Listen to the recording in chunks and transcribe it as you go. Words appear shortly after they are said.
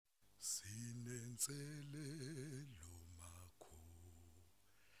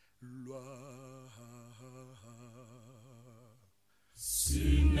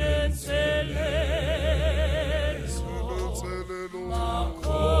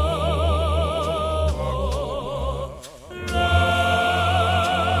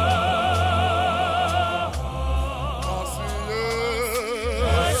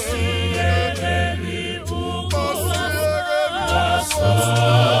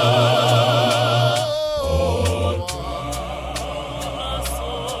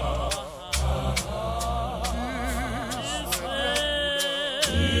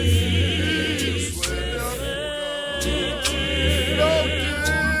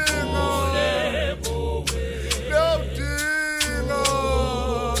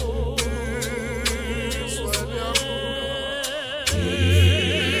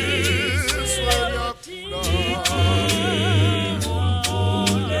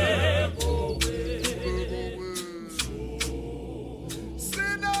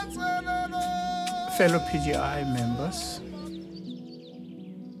Fellow PGI members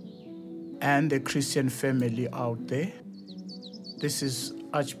and the Christian family out there, this is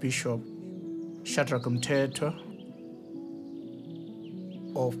Archbishop Shadrach Mthethwa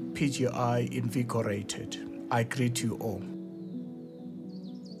of PGI Invigorated. I greet you all.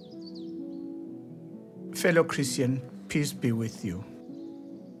 Fellow Christian, peace be with you.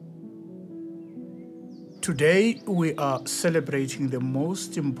 Today, we are celebrating the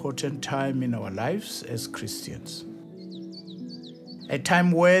most important time in our lives as Christians. A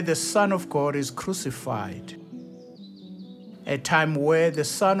time where the Son of God is crucified. A time where the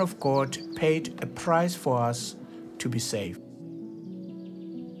Son of God paid a price for us to be saved.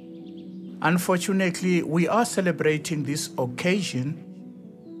 Unfortunately, we are celebrating this occasion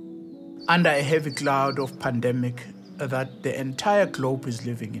under a heavy cloud of pandemic that the entire globe is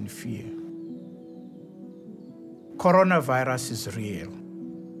living in fear. Coronavirus is real.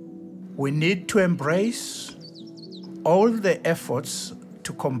 We need to embrace all the efforts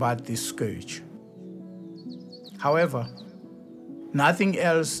to combat this scourge. However, nothing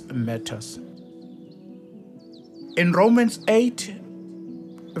else matters. In Romans 8,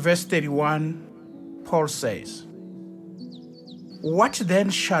 verse 31, Paul says, "What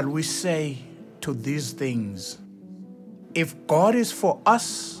then shall we say to these things? If God is for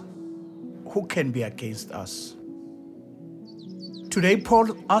us, who can be against us?" Today,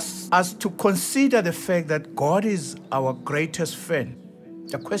 Paul asks us to consider the fact that God is our greatest friend.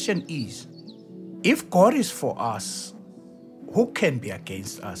 The question is, if God is for us, who can be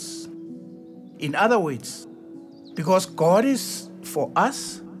against us? In other words, because God is for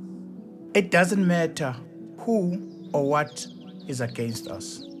us, it doesn't matter who or what is against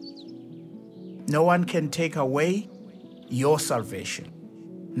us. No one can take away your salvation.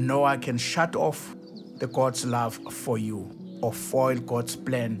 No one can shut off the God's love for you or foil God's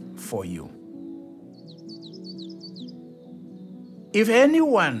plan for you. If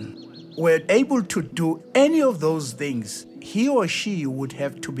anyone were able to do any of those things, he or she would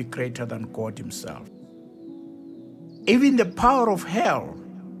have to be greater than God himself. Even the power of hell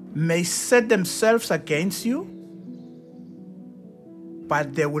may set themselves against you,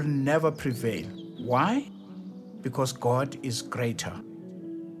 but they will never prevail. Why? Because God is greater.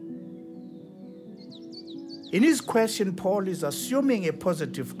 In his question, Paul is assuming a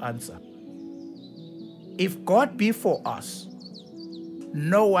positive answer. If God be for us,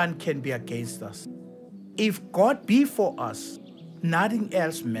 no one can be against us. If God be for us, nothing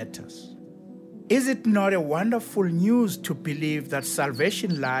else matters. Is it not a wonderful news to believe that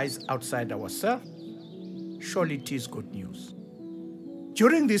salvation lies outside ourselves? Surely it is good news.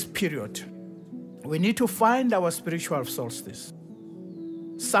 During this period, we need to find our spiritual solstice.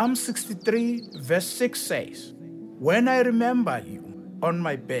 Psalm 63 verse 6 says, "When I remember you on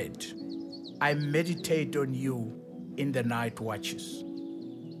my bed, I meditate on you in the night watches."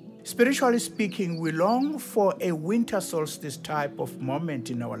 Spiritually speaking, we long for a winter solstice type of moment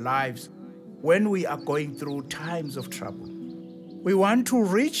in our lives when we are going through times of trouble. We want to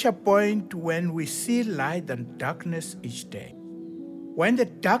reach a point when we see light and darkness each day. When the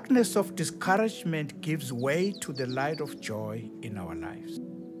darkness of discouragement gives way to the light of joy in our lives.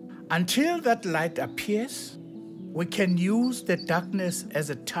 Until that light appears, we can use the darkness as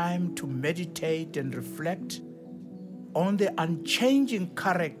a time to meditate and reflect on the unchanging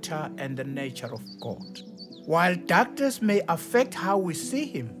character and the nature of God. While darkness may affect how we see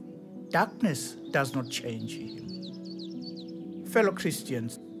him, darkness does not change him. Fellow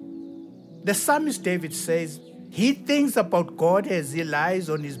Christians, the psalmist David says he thinks about God as he lies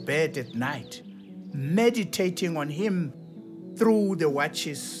on his bed at night, meditating on him through the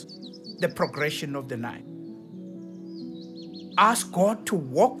watches the progression of the night. Ask God to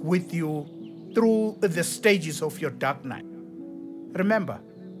walk with you through the stages of your dark night. Remember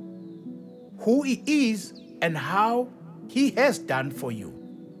who He is and how He has done for you.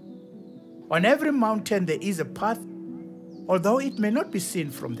 On every mountain there is a path, although it may not be seen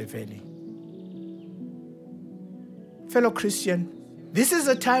from the valley. Fellow Christian, this is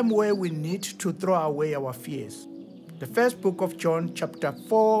a time where we need to throw away our fears. The first book of John, chapter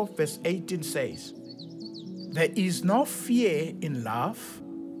 4, verse 18 says, "There is no fear in love,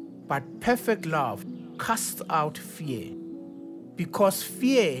 but perfect love casts out fear, because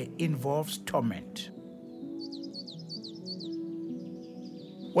fear involves torment."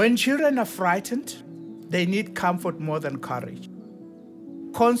 When children are frightened, they need comfort more than courage,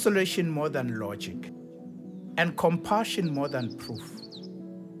 consolation more than logic, and compassion more than proof.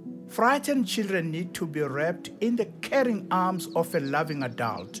 Frightened children need to be wrapped in the caring arms of a loving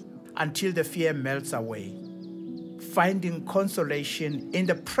adult until the fear melts away, finding consolation in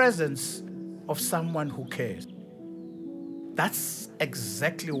the presence of someone who cares. That's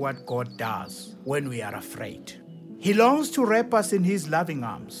exactly what God does when we are afraid. He longs to wrap us in His loving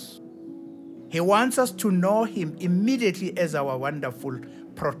arms. He wants us to know Him immediately as our wonderful,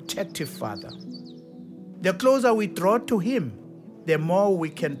 protective Father. The closer we draw to Him, the more we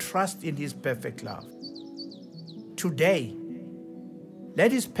can trust in His perfect love. Today,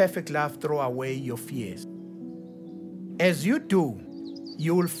 let His perfect love throw away your fears. As you do,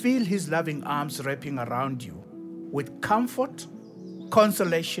 you will feel His loving arms wrapping around you with comfort,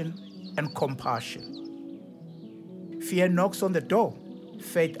 consolation, and compassion. Fear knocks on the door.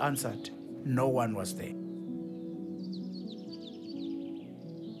 Faith answered, no one was there.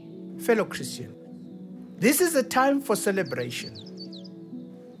 Fellow Christian, this is a time for celebration.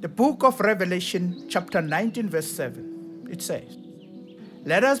 The book of Revelation, chapter 19, verse 7, it says,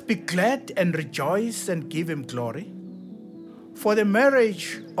 "Let us be glad and rejoice and give Him glory, for the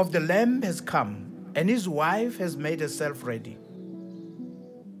marriage of the Lamb has come, and His wife has made herself ready."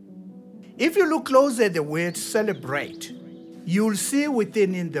 If you look closely at the word celebrate, you will see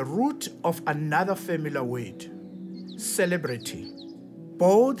within it the root of another familiar word, celebrity.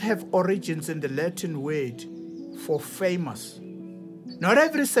 Both have origins in the Latin word for famous. Not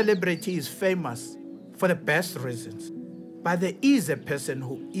every celebrity is famous for the best reasons, but there is a person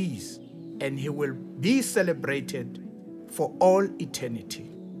who is, and he will be celebrated for all eternity.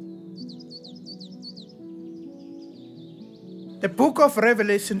 The book of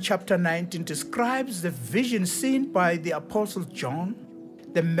Revelation chapter 19 describes the vision seen by the Apostle John,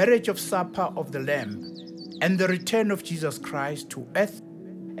 the marriage of supper of the Lamb, and the return of Jesus Christ to earth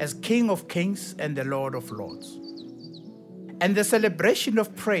as King of Kings and the Lord of Lords. And the celebration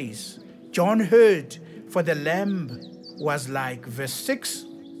of praise John heard for the Lamb was like, verse 6,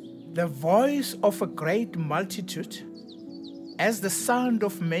 "The voice of a great multitude, as the sound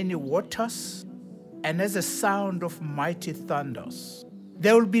of many waters, and as the sound of mighty thunders."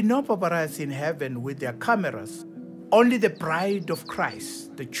 There will be no paparazzi in heaven with their cameras, only the bride of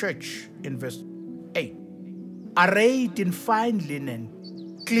Christ, the church, in verse 8, arrayed in fine linen,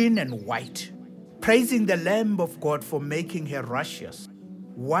 clean and white, praising the Lamb of God for making her righteous,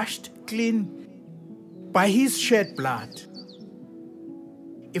 washed clean by His shed blood.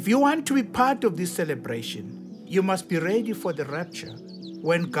 If you want to be part of this celebration, you must be ready for the rapture,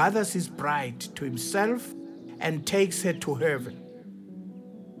 when God gathers His bride to Himself and takes her to heaven.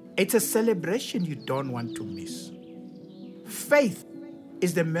 It's a celebration you don't want to miss. Faith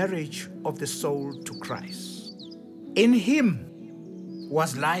is the marriage of the soul to Christ. In Him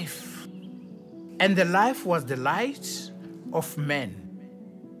was life, and the life was the light of men.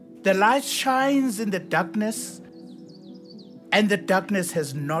 The light shines in the darkness, and the darkness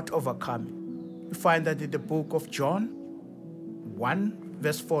has not overcome it. You find that in the book of John 1,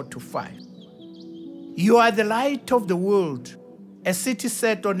 verse 4 to 5. You are the light of the world. A city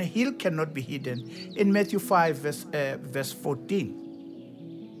set on a hill cannot be hidden. In Matthew 5, verse 14.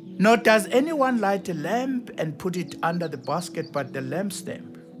 Nor does anyone light a lamp and put it under the basket, but the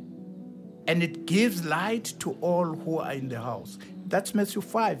lampstand, and it gives light to all who are in the house. That's Matthew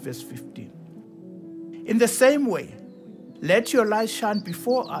 5, verse 15. In the same way, let your light shine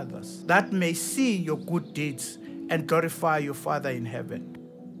before others, that may see your good deeds and glorify your Father in heaven.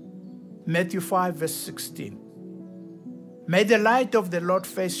 Matthew 5, verse 16. May the light of the Lord's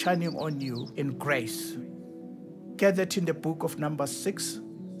face shining on you in grace. Gathered in the book of Numbers 6,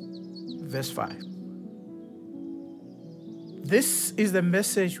 verse 5. This is the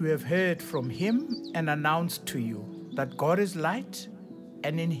message we have heard from Him and announced to you, that God is light,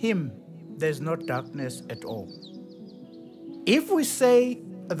 and in Him there is no darkness at all. If we say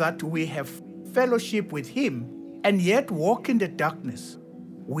that we have fellowship with him and yet walk in the darkness,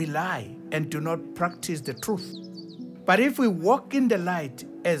 we lie and do not practice the truth. But if we walk in the light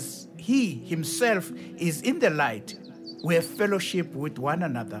as he himself is in the light, we have fellowship with one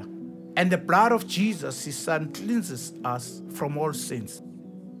another. And the blood of Jesus, his Son, cleanses us from all sins.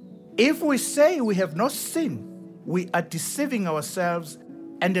 If we say we have no sin, we are deceiving ourselves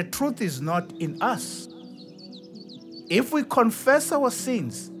and the truth is not in us. If we confess our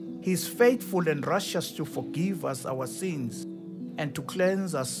sins, he is faithful and righteous to forgive us our sins and to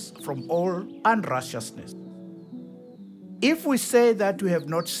cleanse us from all unrighteousness. If we say that we have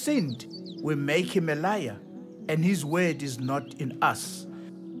not sinned, we make him a liar, and his word is not in us.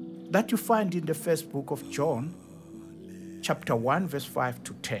 That you find in the first book of John, chapter 1, verse 5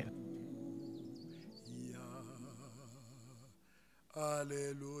 to 10.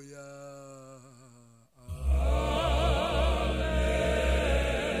 Hallelujah.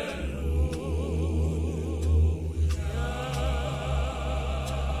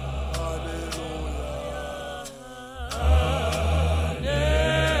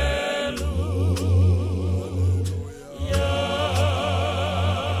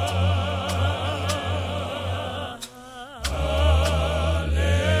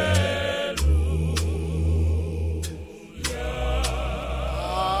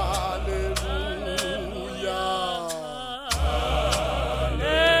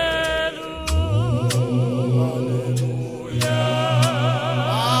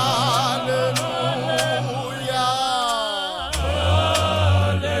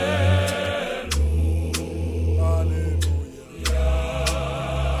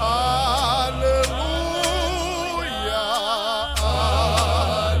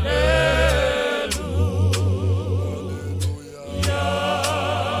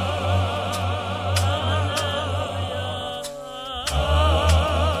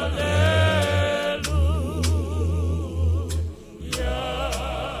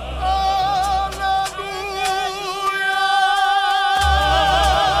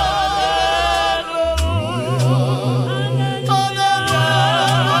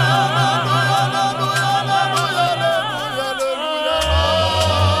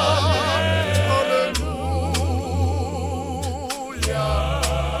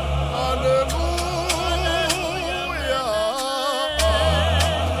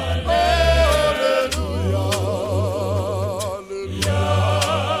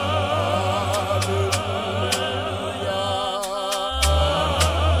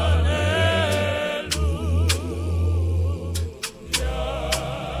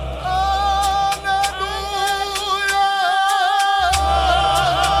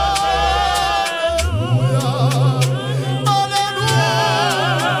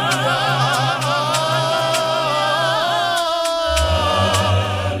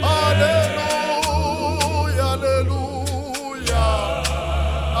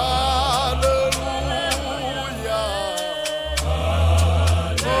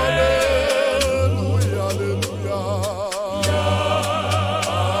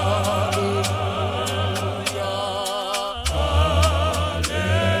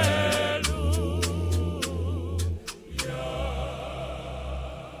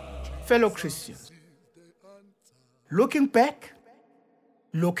 Fellow Christians, looking back,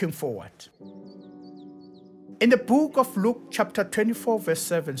 looking forward. In the book of Luke chapter 24 verse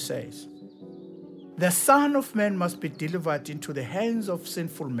 7 says, "The Son of Man must be delivered into the hands of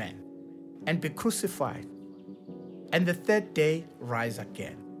sinful men and be crucified, and the third day rise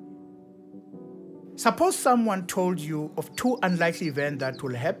again." Suppose someone told you of two unlikely events that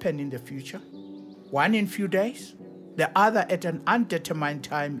will happen in the future, one in few days, the other at an undetermined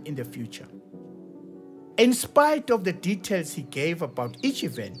time in the future. In spite of the details he gave about each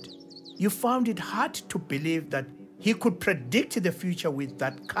event, you found it hard to believe that he could predict the future with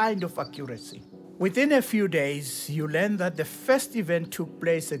that kind of accuracy. Within a few days, you learned that the first event took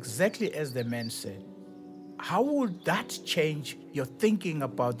place exactly as the man said. How would that change your thinking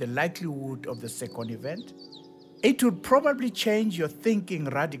about the likelihood of the second event? It would probably change your thinking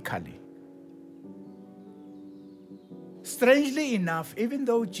radically. Strangely enough, even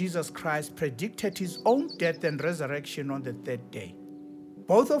though Jesus Christ predicted his own death and resurrection on the third day,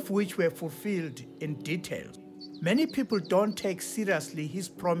 both of which were fulfilled in detail, many people don't take seriously his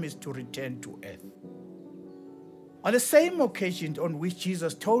promise to return to earth. On the same occasion on which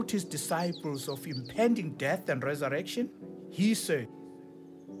Jesus told his disciples of impending death and resurrection, he said,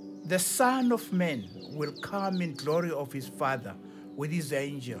 "The Son of Man will come in glory of his Father with his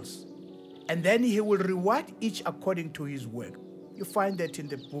angels, and then he will reward each according to his work." You find that in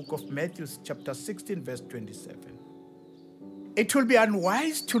the book of Matthew chapter 16 verse 27. It will be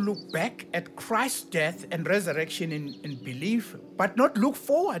unwise to look back at Christ's death and resurrection in belief, but not look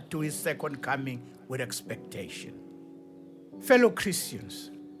forward to his second coming with expectation. Fellow Christians,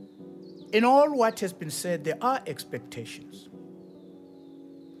 in all what has been said, there are expectations.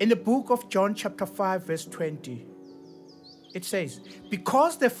 In the book of John chapter 5, verse 20, it says,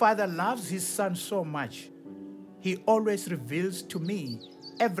 "Because the Father loves his Son so much, he always reveals to me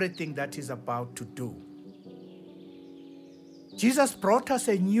everything that he's about to do." Jesus brought us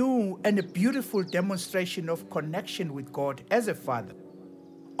a new and a beautiful demonstration of connection with God as a Father.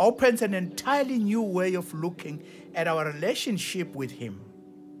 Opens an entirely new way of looking at our relationship with him.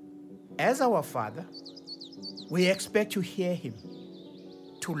 As our Father, we expect to hear him,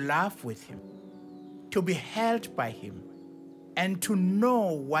 to laugh with him, to be held by him, and to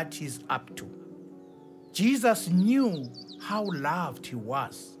know what he's up to. Jesus knew how loved he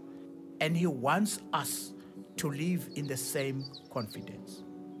was, and he wants us to live in the same confidence.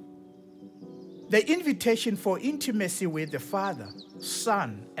 The invitation for intimacy with the Father,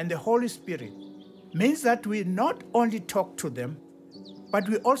 Son, and the Holy Spirit means that we not only talk to them, but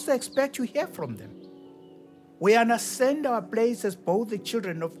we also expect to hear from them. We understand our place as both the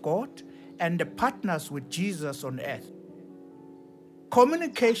children of God and the partners with Jesus on earth.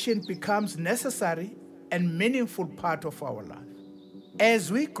 Communication becomes necessary and meaningful part of our life.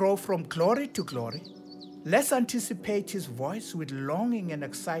 As we grow from glory to glory, let's anticipate his voice with longing and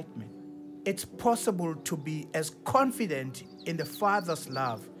excitement. It's possible to be as confident in the Father's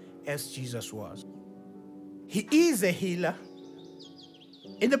love as Jesus was. He is a healer.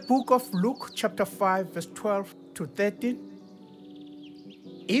 In the book of Luke chapter 5, verse 12 to 13,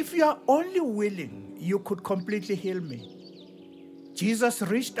 "If you are only willing, you could completely heal me." Jesus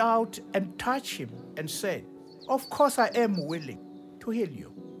reached out and touched him and said, "Of course I am willing to heal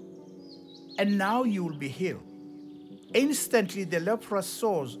you. And now you will be healed." Instantly the leprous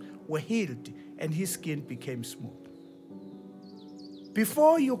sores were healed and his skin became smooth.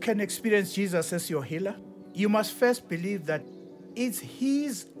 Before you can experience Jesus as your healer, you must first believe that it's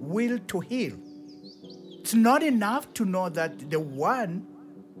his will to heal. It's not enough to know that the one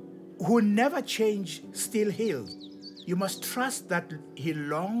who never changed still heals. You must trust that he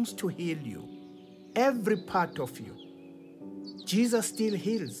longs to heal you, every part of you. Jesus still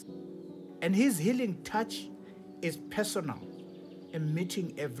heals, and his healing touch is personal and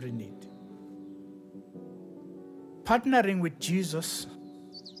meeting every need. Partnering with Jesus,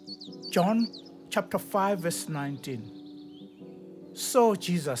 John chapter 5, verse 19. "So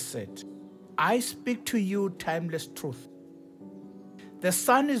Jesus said, I speak to you timeless truth. The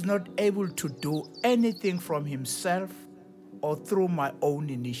Son is not able to do anything from himself or through my own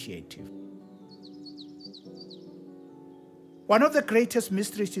initiative." One of the greatest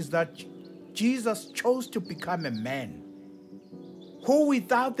mysteries is that Jesus chose to become a man who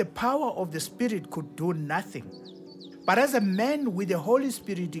without the power of the Spirit could do nothing. But as a man with the Holy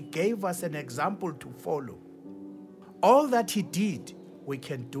Spirit, he gave us an example to follow. All that he did, we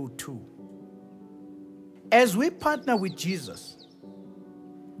can do too. As we partner with Jesus,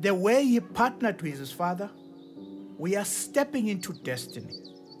 the way he partnered with his Father, we are stepping into destiny.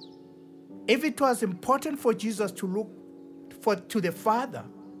 If it was important for Jesus to look to the Father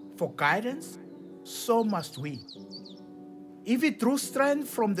for guidance, so must we. If he drew strength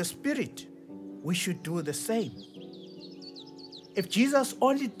from the Spirit, we should do the same. If Jesus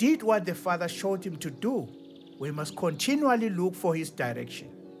only did what the Father showed him to do, we must continually look for his direction.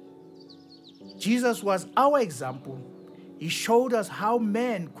 Jesus was our example. He showed us how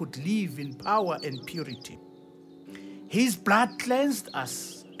man could live in power and purity. His blood cleansed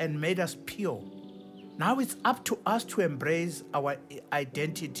us and made us pure. Now it's up to us to embrace our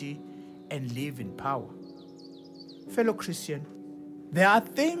identity and live in power. Fellow Christian, there are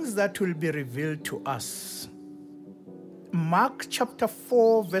things that will be revealed to us. Mark chapter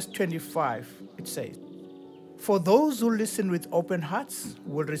 4, verse 25, it says, "For those who listen with open hearts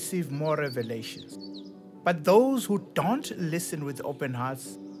will receive more revelations. But those who don't listen with open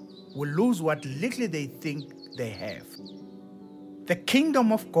hearts will lose what little they think they have." The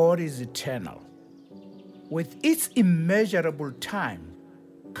kingdom of God is eternal. With its immeasurable time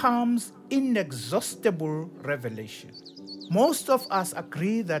comes inexhaustible revelation. Most of us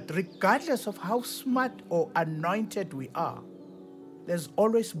agree that regardless of how smart or anointed we are, there's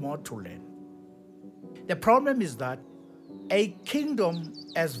always more to learn. The problem is that a kingdom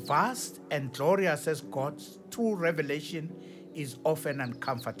as vast and glorious as God's true revelation is often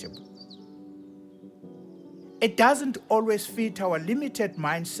uncomfortable. It doesn't always fit our limited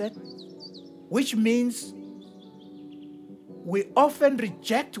mindset, which means we often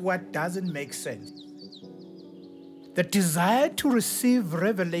reject what doesn't make sense. The desire to receive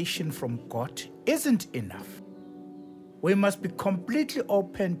revelation from God isn't enough. We must be completely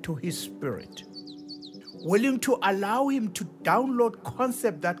open to His Spirit, willing to allow Him to download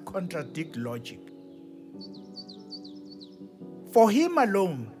concepts that contradict logic. For Him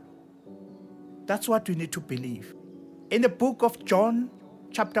alone, that's what we need to believe. In the book of John,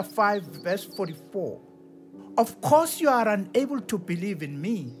 chapter 5, verse 44, "Of course you are unable to believe in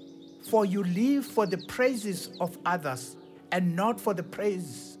me, for you live for the praises of others and not for the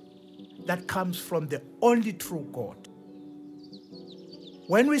praise that comes from the only true God."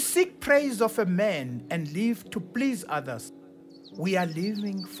 When we seek praise of a man and live to please others, we are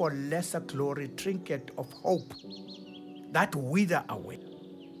living for lesser glory trinket of hope that wither away.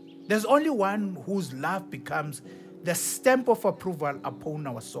 There's only one whose love becomes the stamp of approval upon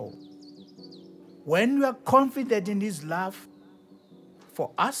our soul. When we are confident in His love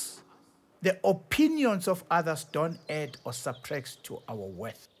for us, the opinions of others don't add or subtract to our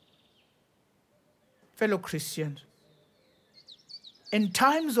worth. Fellow Christians, in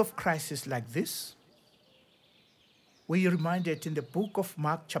times of crisis like this, we are reminded in the book of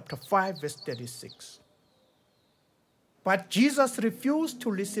Mark chapter 5 verse 36. But Jesus refused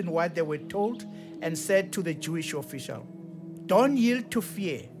to listen what they were told and said to the Jewish official, "Don't yield to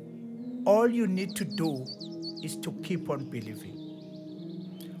fear. All you need to do is to keep on believing."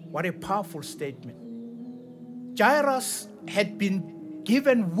 What a powerful statement. Jairus had been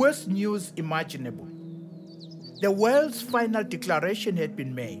given worst news imaginable. The world's final declaration had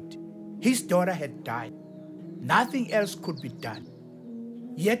been made. His daughter had died. Nothing else could be done.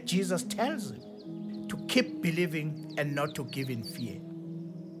 Yet Jesus tells him to keep believing and not to give in fear.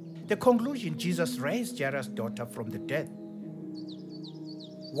 The conclusion, Jesus raised Jairus' daughter from the dead.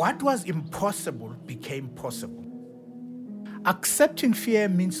 What was impossible became possible. Accepting fear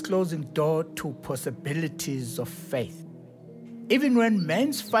means closing door to possibilities of faith. Even when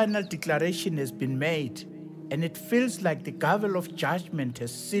man's final declaration has been made and it feels like the gavel of judgment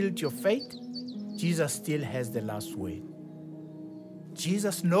has sealed your fate, Jesus still has the last word.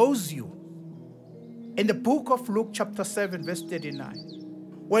 Jesus knows you. In the book of Luke chapter 7 verse 39,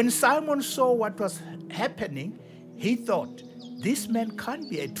 when Simon saw what was happening, he thought, "This man can't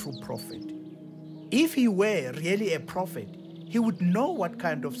be a true prophet." If he were really a prophet, he would know what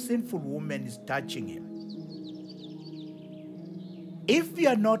kind of sinful woman is touching him. If you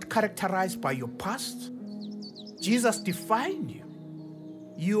are not characterized by your past, Jesus defined you.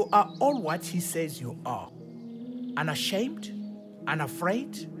 You are all what He says you are: unashamed,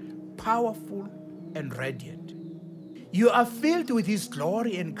 unafraid, powerful, and radiant. You are filled with His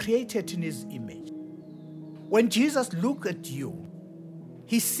glory and created in His image. When Jesus looks at you,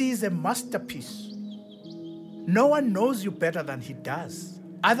 He sees a masterpiece. No one knows you better than He does.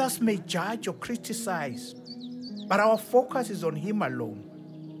 Others may judge or criticize, but our focus is on Him alone.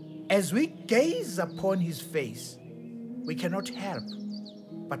 As we gaze upon His face, we cannot help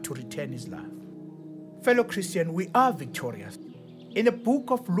but to return His love. Fellow Christian, we are victorious. In the book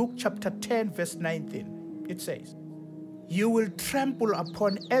of Luke chapter 10 verse 19, it says, "You will trample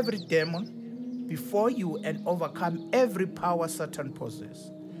upon every demon before you and overcome every power Satan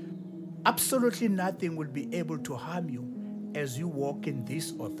possesses. Absolutely nothing will be able to harm you as you walk in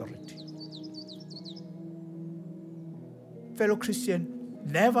this authority." Fellow Christian,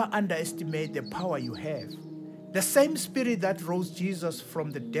 never underestimate the power you have. The same Spirit that rose Jesus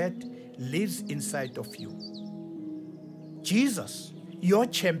from the dead lives inside of you. Jesus, your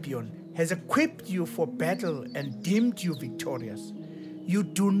champion, has equipped you for battle and deemed you victorious. You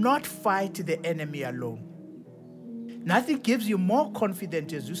do not fight the enemy alone. Nothing gives you more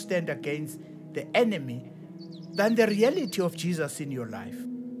confidence as you stand against the enemy than the reality of Jesus in your life.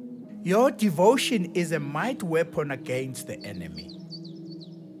 Your devotion is a mighty weapon against the enemy.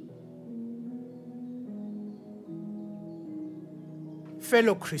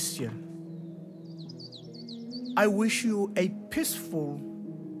 Fellow Christian, I wish you a peaceful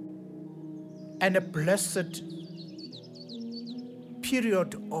and a blessed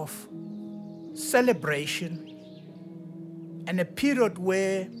period of celebration, and a period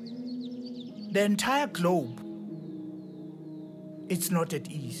where the entire globe is not at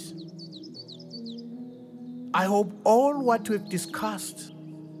ease. I hope all what we've discussed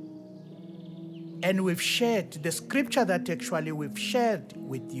and we've shared, the scripture that actually we've shared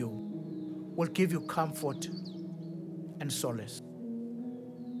with you, will give you comfort and solace.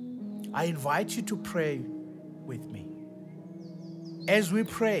 I invite you to pray with me. As we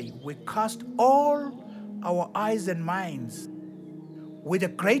pray, we cast all our eyes and minds with the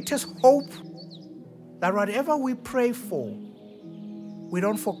greatest hope that whatever we pray for, we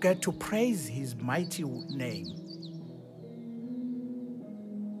don't forget to praise His mighty name.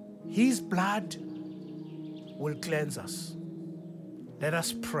 His blood will cleanse us. Let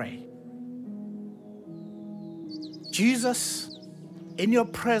us pray. Jesus, in your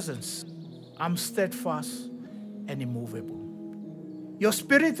presence, I'm steadfast and immovable. Your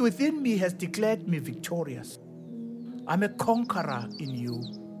spirit within me has declared me victorious. I'm a conqueror in you,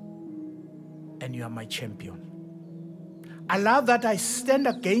 and you are my champion. I love that I stand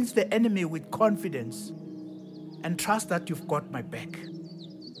against the enemy with confidence and trust that you've got my back.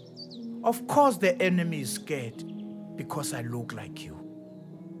 Of course, the enemy is scared because I look like you.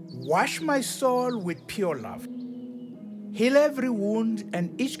 Wash my soul with pure love. Heal every wound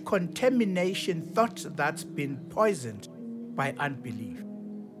and each contamination thought that's been poisoned by unbelief.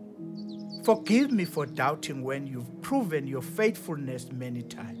 Forgive me for doubting when you've proven your faithfulness many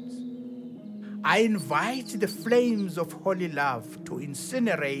times. I invite the flames of holy love to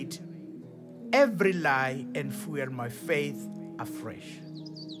incinerate every lie and fuel my faith afresh.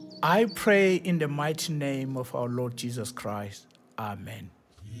 I pray in the mighty name of our Lord Jesus Christ. Amen.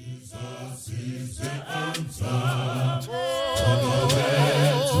 Jesus is the answer on the way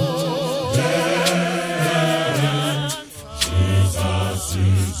to death. Jesus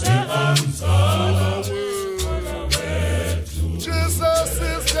is the answer on the way to death. Jesus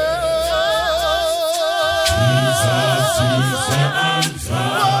is the answer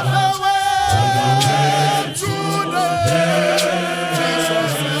on the way to death. Jesus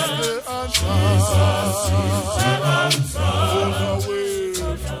is the answer. Jesus is the answer on the way.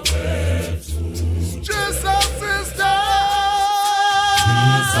 Jesus is the answer.